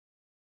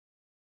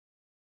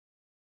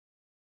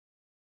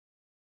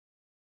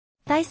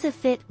Thaissa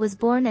Fit was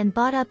born and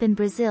brought up in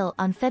Brazil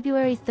on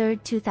February 3,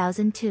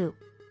 2002.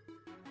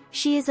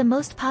 She is a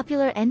most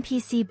popular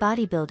NPC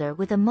bodybuilder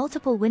with a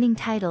multiple winning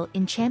title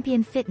in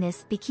champion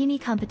fitness bikini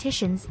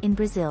competitions in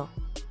Brazil.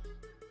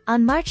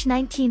 On March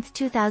 19,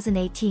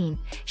 2018,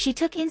 she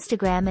took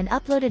Instagram and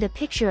uploaded a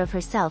picture of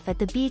herself at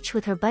the beach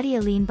with her buddy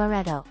Aline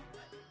Barreto.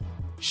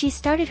 She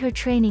started her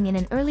training in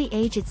an early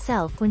age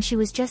itself when she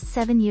was just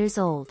 7 years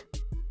old.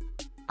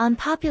 On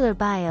popular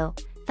bio,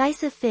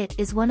 Thaissa Fit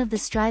is one of the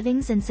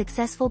strivings and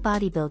successful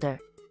bodybuilder.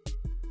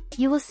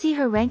 You will see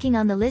her ranking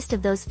on the list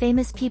of those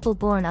famous people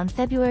born on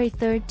February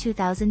 3,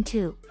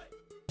 2002.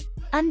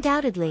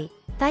 Undoubtedly,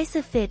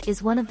 Thaissa Fit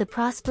is one of the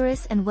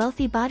prosperous and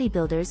wealthy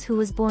bodybuilders who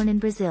was born in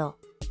Brazil.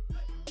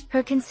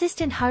 Her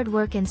consistent hard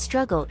work and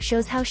struggle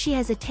shows how she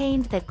has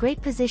attained that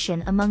great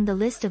position among the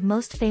list of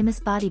most famous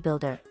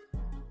bodybuilder.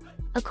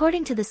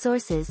 According to the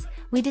sources,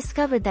 we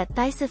discovered that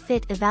Thaissa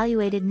Fit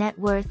evaluated net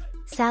worth,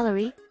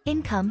 salary,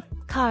 income,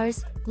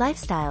 cars,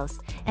 lifestyles,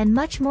 and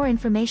much more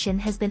information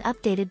has been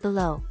updated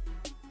below.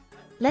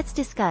 Let's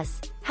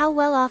discuss how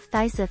well off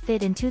Thaissa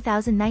Fit in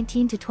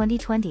 2019 to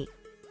 2020.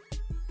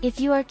 If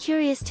you are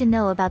curious to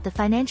know about the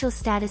financial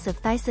status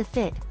of Thaissa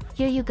Fit,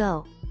 here you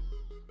go.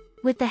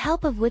 With the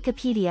help of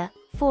Wikipedia,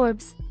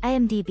 Forbes,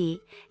 IMDb,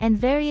 and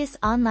various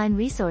online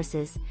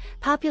resources,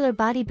 popular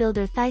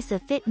bodybuilder Thaissa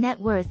Fit net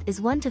worth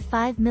is $1 to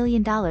 $5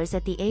 million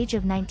at the age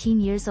of 19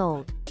 years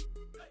old.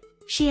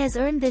 She has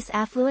earned this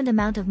affluent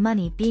amount of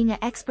money being an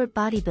expert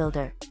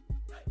bodybuilder.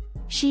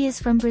 She is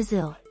from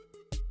Brazil.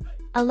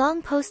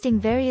 Along posting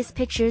various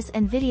pictures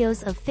and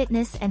videos of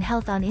fitness and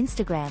health on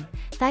Instagram,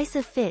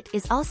 Thaissa Fit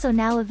is also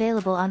now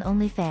available on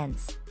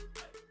OnlyFans.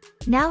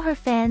 Now her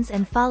fans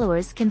and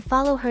followers can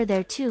follow her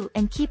there too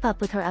and keep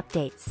up with her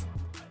updates.